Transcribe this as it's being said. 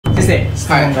生、質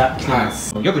問が来てま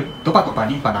す。よくドパとか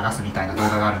リンパ流すみたいな動画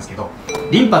があるんですけど、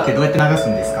リンパってどうやって流す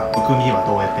んですか？むくみは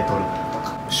どうやって取ると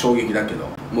か。衝撃だけど、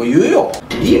もう言うよ、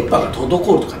リンパが滞る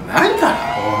とかないから。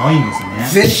ないんで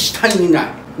すね。絶対にない。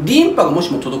リンパがも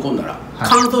しも滞るなら、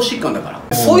肝臓疾患だか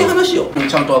ら、そういう話よ。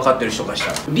ちゃんと分かってる人からし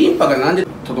たら。リンパがなんで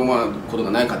とどまること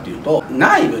がないかっていうと、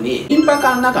内部にリンパ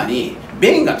管の中に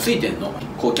便がついてんの。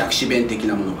こう逆止便的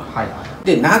なものが。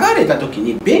で、流れた時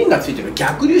に便がついてる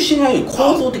逆流しないように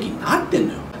構造的になってん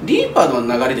のよ。リンパの流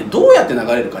れでどうやって流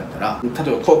れるかって言ったら、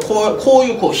例えばこう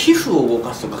いう皮膚を動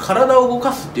かすとか体を動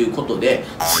かすっていうことで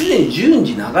常に順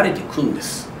次流れてくんで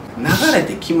す。流れ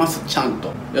てきます。ちゃん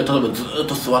と。いや、例えばずーっ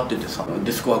と座っててさ、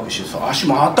デスクワークしてさ、足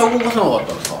全く動かさなかっ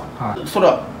たらさ、それ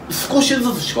は少し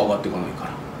ずつしか上がっていかないか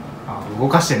ら。動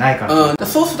かしてないから、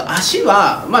そうすると足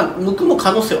はむくむ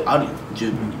可能性はあるよ、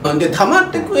十分に。で、溜ま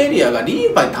ってくエリアが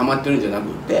リンパに溜まってるんじゃなく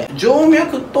て、静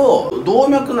脈と動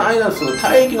脈の間のその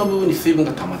体液の部分に水分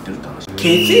が溜まってるって話。血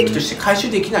液として回収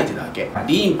できないってだけ。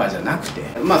リンパじゃなくて、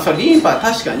それリンパは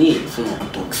確かにその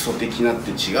毒素的なっ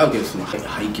て違うけど、その廃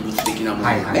棄物的なもの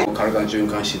がね、体の循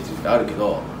環施設ってあるけ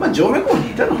ど、静脈も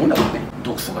似たようなもんだからね。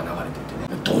毒素が流れて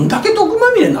てね、どんだけ毒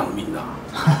まみれなのみんな。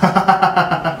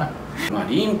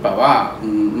リンパは、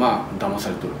騙さ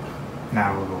れてる。な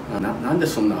るほど。なんで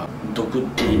そんな毒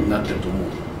になってると思うの？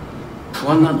不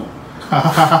安なの？